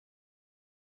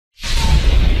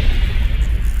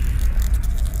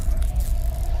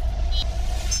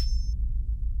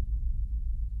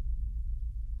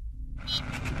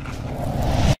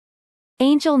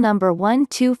Angel number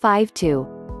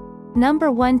 1252.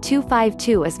 Number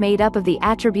 1252 is made up of the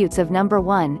attributes of number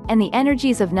 1, and the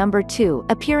energies of number 2,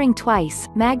 appearing twice,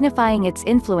 magnifying its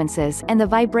influences, and the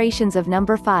vibrations of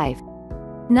number 5.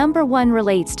 Number 1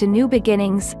 relates to new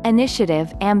beginnings,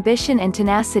 initiative, ambition and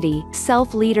tenacity,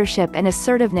 self-leadership and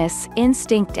assertiveness,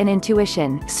 instinct and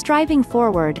intuition, striving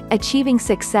forward, achieving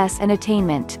success and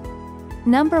attainment.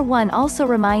 Number 1 also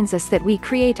reminds us that we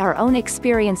create our own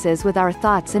experiences with our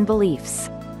thoughts and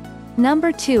beliefs.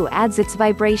 Number 2 adds its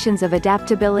vibrations of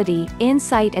adaptability,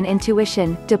 insight and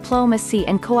intuition, diplomacy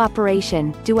and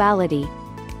cooperation, duality,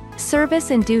 service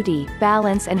and duty,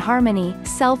 balance and harmony,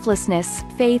 selflessness,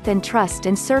 faith and trust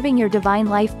in serving your divine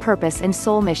life purpose and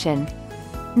soul mission.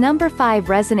 Number 5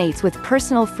 resonates with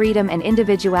personal freedom and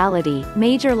individuality,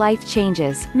 major life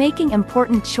changes, making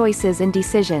important choices and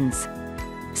decisions,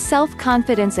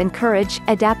 self-confidence and courage,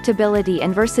 adaptability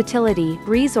and versatility,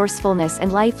 resourcefulness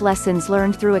and life lessons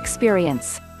learned through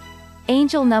experience.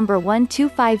 Angel number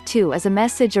 1252 is a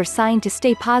message or sign to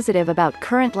stay positive about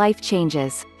current life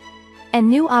changes and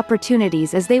new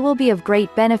opportunities, as they will be of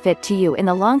great benefit to you in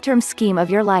the long-term scheme of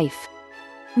your life.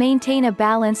 Maintain a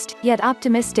balanced, yet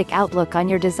optimistic outlook on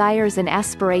your desires and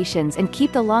aspirations and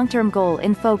keep the long-term goal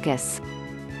in focus.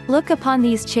 Look upon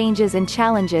these changes and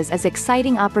challenges as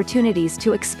exciting opportunities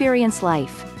to experience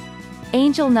life.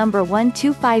 Angel number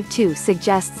 1252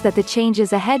 suggests that the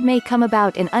changes ahead may come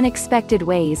about in unexpected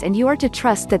ways, and you are to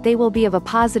trust that they will be of a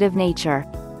positive nature.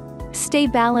 Stay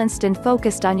balanced and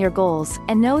focused on your goals,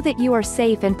 and know that you are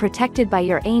safe and protected by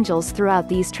your angels throughout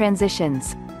these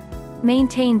transitions.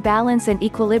 Maintain balance and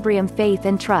equilibrium, faith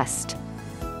and trust.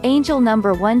 Angel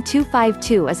number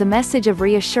 1252 is a message of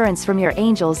reassurance from your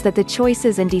angels that the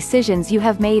choices and decisions you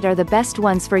have made are the best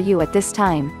ones for you at this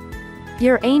time.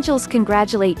 Your angels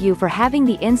congratulate you for having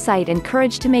the insight and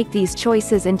courage to make these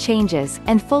choices and changes,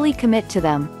 and fully commit to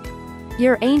them.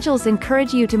 Your angels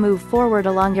encourage you to move forward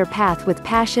along your path with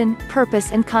passion,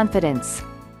 purpose and confidence.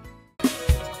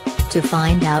 To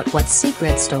find out what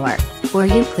secret store, or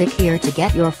you click here to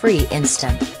get your free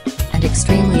instant and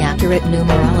extremely accurate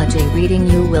numerology reading.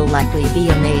 You will likely be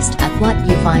amazed at what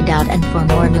you find out, and for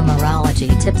more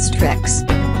numerology tips, tricks,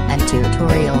 and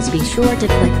tutorials, be sure to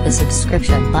click the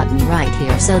subscription button right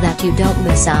here so that you don't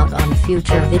miss out on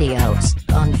future videos.